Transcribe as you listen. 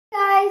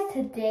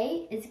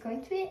today is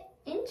going to be an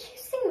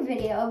interesting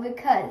video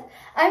because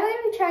I'm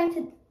going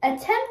to be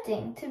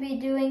attempting to be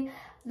doing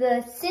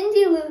the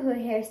Cindy Lou Who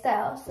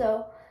hairstyle.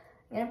 So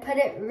I'm going to put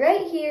it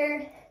right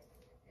here.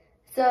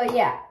 So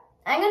yeah,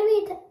 I'm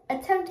going to be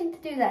attempting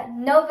to do that.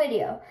 No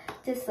video,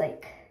 just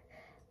like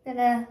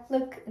gonna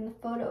look in the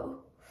photo.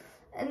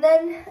 And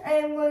then I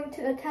am going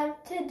to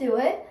attempt to do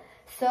it.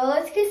 So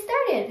let's get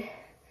started.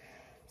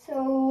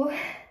 So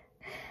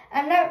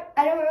I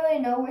don't really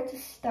know where to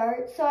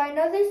start. So I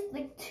know there's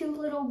like two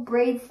little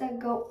braids that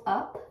go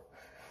up.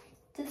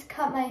 Just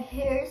cut my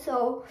hair,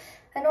 so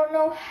I don't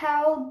know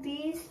how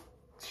these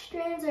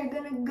strands are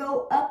gonna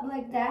go up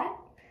like that,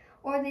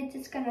 or they're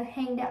just gonna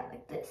hang down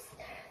like this.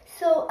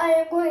 So I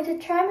am going to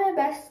try my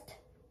best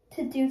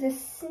to do this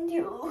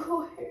Cindy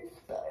Lou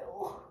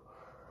hairstyle.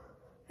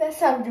 That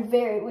sounded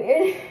very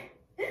weird.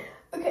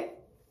 Okay.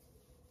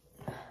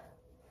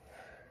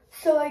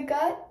 So I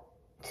got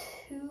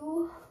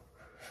two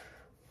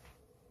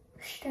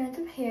strands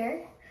of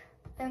hair.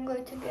 I'm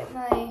going to get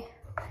my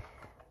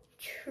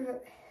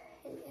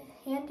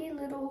handy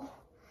little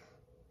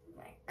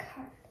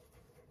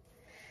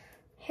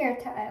hair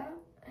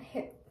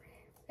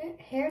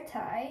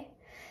tie.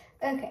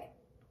 Okay.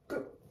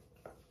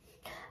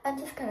 I'm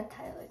just gonna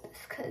tie it like this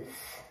because,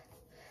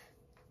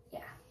 yeah,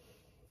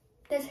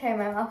 there's hair in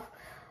my mouth.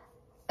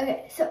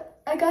 Okay, so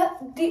I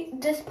got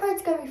this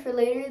part's gonna be for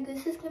later.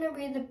 This is gonna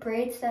be the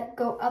braids that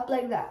go up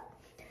like that.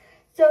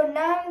 So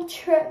now I'm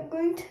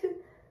going to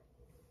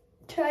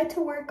try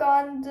to work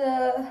on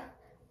the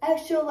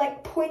actual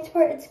like points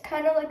part. It's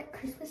kind of like a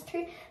Christmas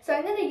tree. So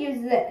I'm gonna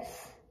use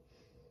this.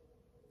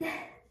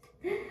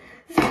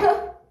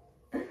 So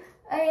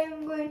I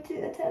am going to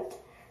attempt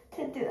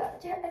to do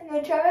that. I'm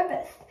gonna try my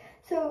best.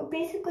 So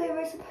basically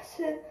we're supposed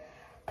to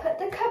put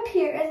the cup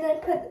here and then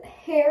put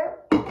hair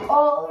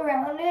all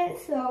around it.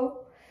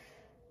 So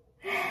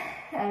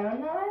I don't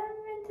know how I'm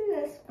gonna do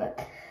this,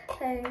 but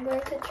I'm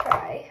going to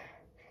try.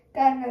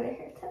 Got another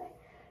hair tie.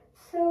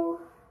 So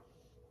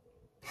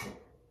I'm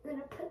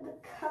gonna put the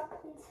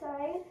cup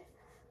inside.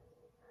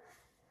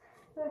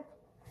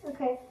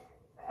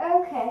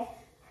 Okay.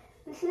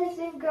 This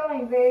isn't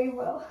going very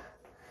well.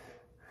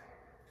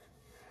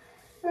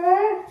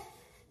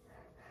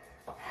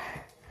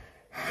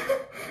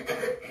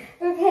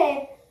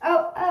 Okay.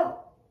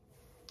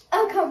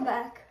 I'll come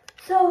back.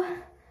 So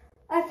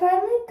I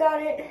finally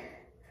got it.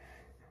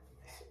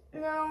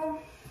 Now,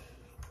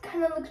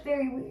 kind of looks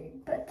very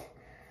weird, but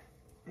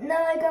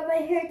now I got my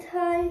hair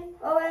tied.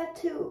 Oh, I had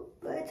two,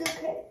 but it's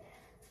okay.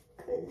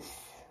 Cause,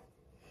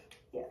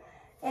 yeah.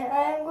 And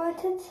I'm going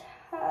to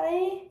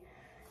tie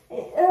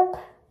it up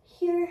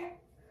here.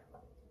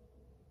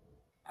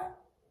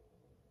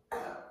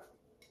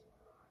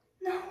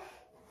 No.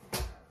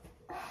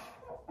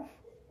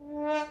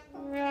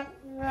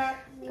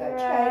 Gotta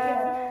try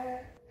again.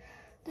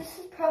 This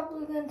is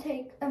probably gonna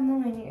take a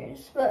million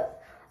years,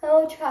 but I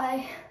will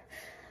try.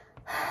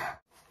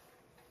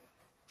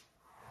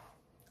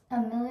 A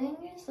million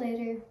years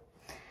later,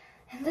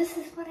 and this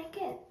is what I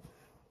get.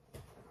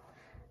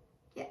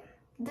 Yeah,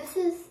 this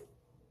is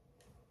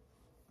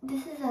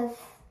as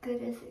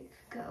good as it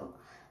go.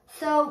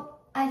 So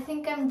I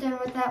think I'm done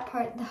with that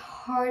part, the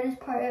hardest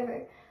part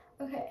ever.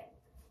 Okay,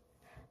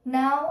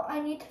 now I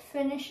need to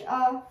finish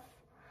off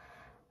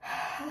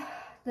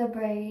the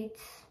braids.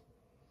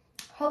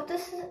 Hope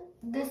this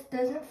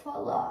doesn't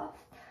fall off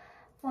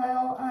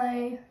while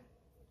I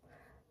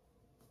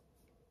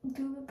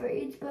do the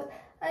braids, but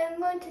I'm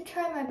going to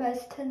try my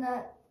best to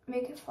not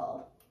make it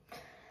fall.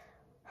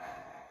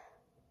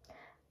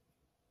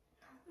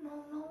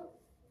 No.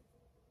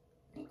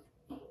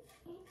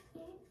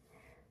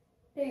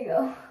 There you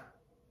go.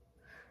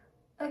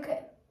 Okay.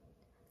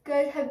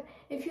 Guys,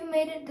 if you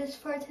made it this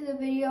far to the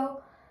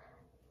video,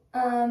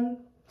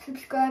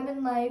 subscribe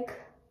and like.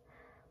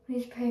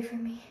 Please pray for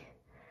me.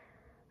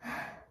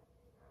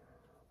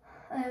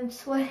 I am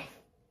sweating.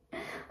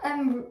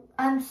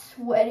 I'm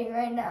sweating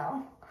right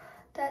now.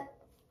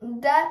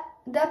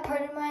 That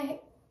part of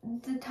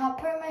the top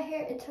part of my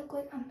hair, it took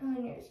like a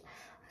million years.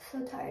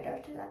 I'm so tired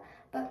after that.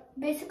 But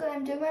basically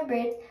I'm doing my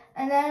braids,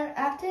 and then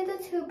after the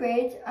two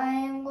braids, I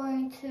am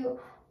going to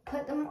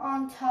put them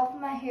on top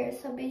of my hair.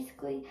 So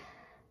basically,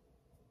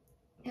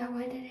 yeah,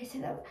 why did I say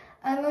that?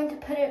 I'm going to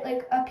put it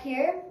like up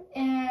here,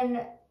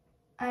 and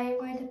I'm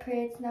going to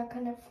pray it's not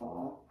gonna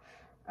fall.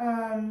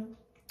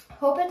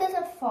 Hope it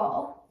doesn't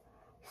fall.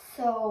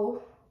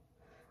 So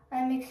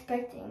I'm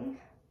expecting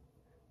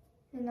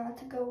it not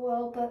to go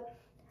well, but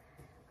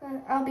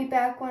I'll be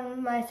back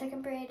when my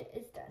second braid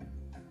is done.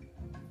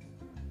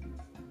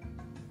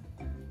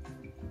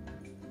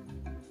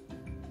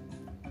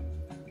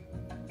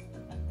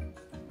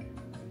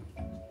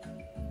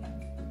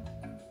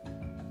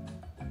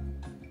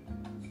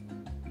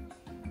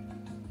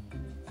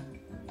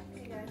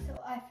 Okay guys, so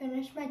I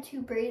finished my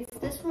two braids.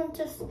 This one's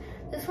just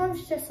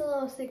a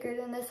little thicker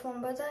than this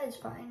one, but that is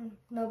fine.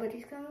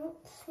 Nobody's gonna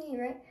see,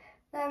 right?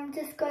 I'm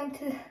just going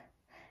to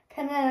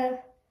kind of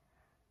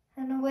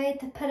find a way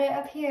to put it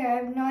up here. I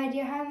have no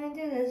idea how I'm gonna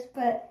do this,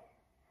 but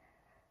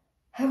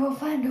I will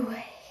find a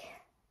way.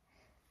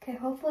 Okay,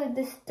 hopefully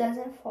this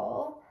doesn't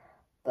fall,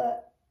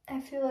 but I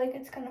feel like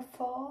it's gonna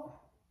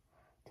fall.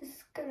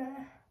 Just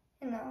gonna,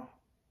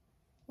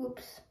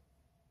 oops.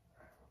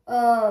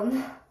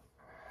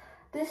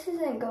 This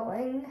isn't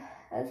going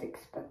as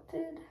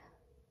expected.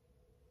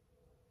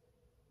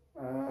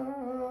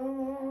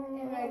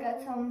 And I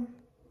got some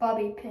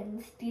bobby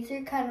pins. These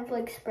are kind of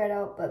like spread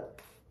out, but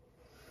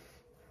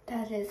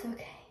that is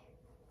okay.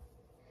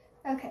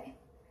 Okay,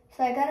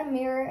 so I got a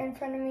mirror in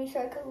front of me so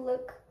I could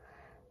look.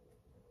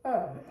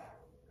 Oh,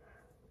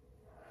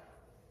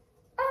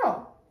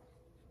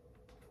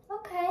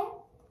 okay.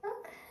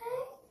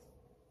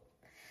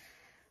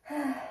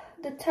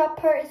 The top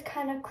part is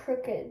kind of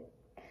crooked,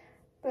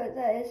 but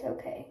that is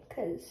okay,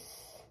 because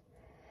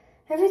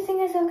everything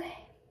is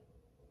okay.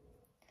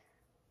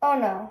 Oh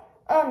no,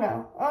 oh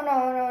no, oh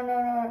no, no, no,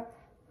 no.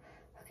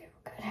 Okay,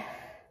 we're good.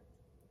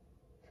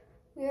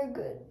 We're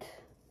good.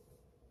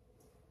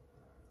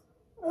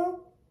 Oh,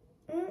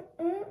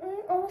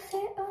 almost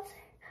there, almost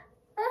there.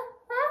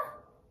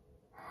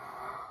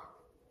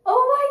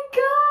 Oh my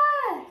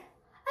god!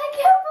 I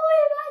can't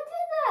believe I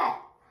did that!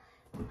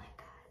 Oh my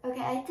god.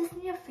 Okay, I just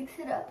need to fix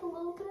it up a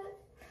little bit,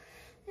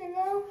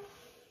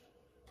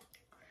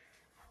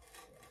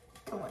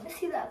 Don't want to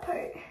see that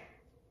part.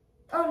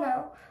 Oh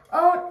no.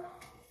 Oh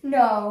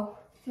no.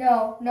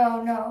 No,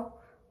 no, no.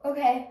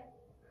 Okay.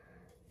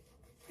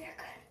 We're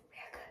good.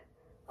 We're good.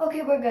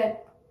 Okay, we're good.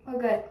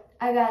 We're good.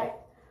 I got it.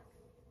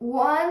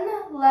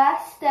 One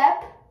last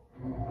step.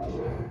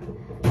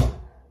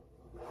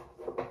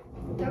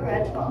 The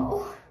red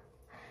ball.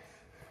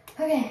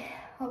 Okay.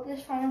 Hope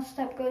this final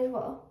step goes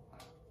well.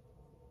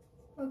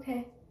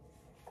 Okay.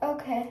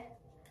 Okay.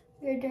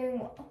 You're doing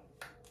well.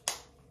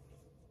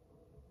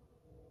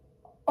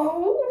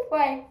 Oh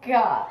my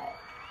god.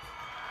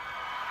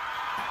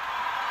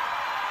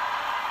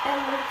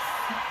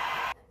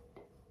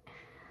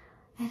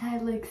 And I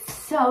look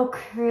so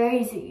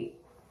crazy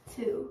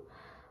too.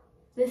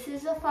 This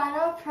is the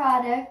final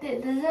product.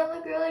 It doesn't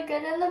look really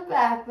good in the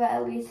back, but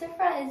at least the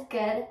front is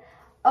good.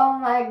 Oh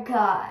my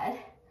god.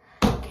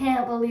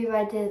 Can't believe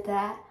I did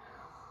that.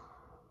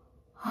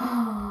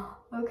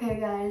 Okay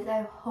guys,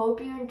 I hope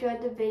you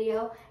enjoyed the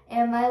video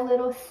and my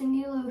little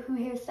Cindy Lou Who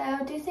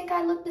hairstyle. Do you think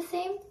I look the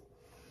same?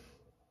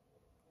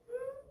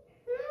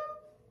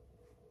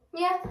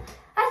 Yeah,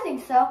 I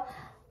think so.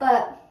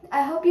 But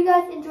I hope you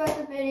guys enjoyed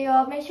the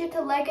video. Make sure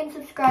to like and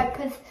subscribe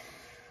because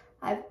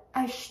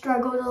I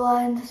struggled a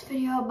lot in this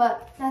video,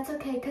 but that's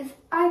okay because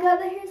I got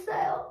the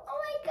hairstyle. Oh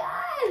my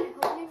god!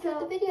 Hope you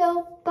enjoyed the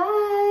video.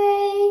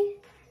 Bye!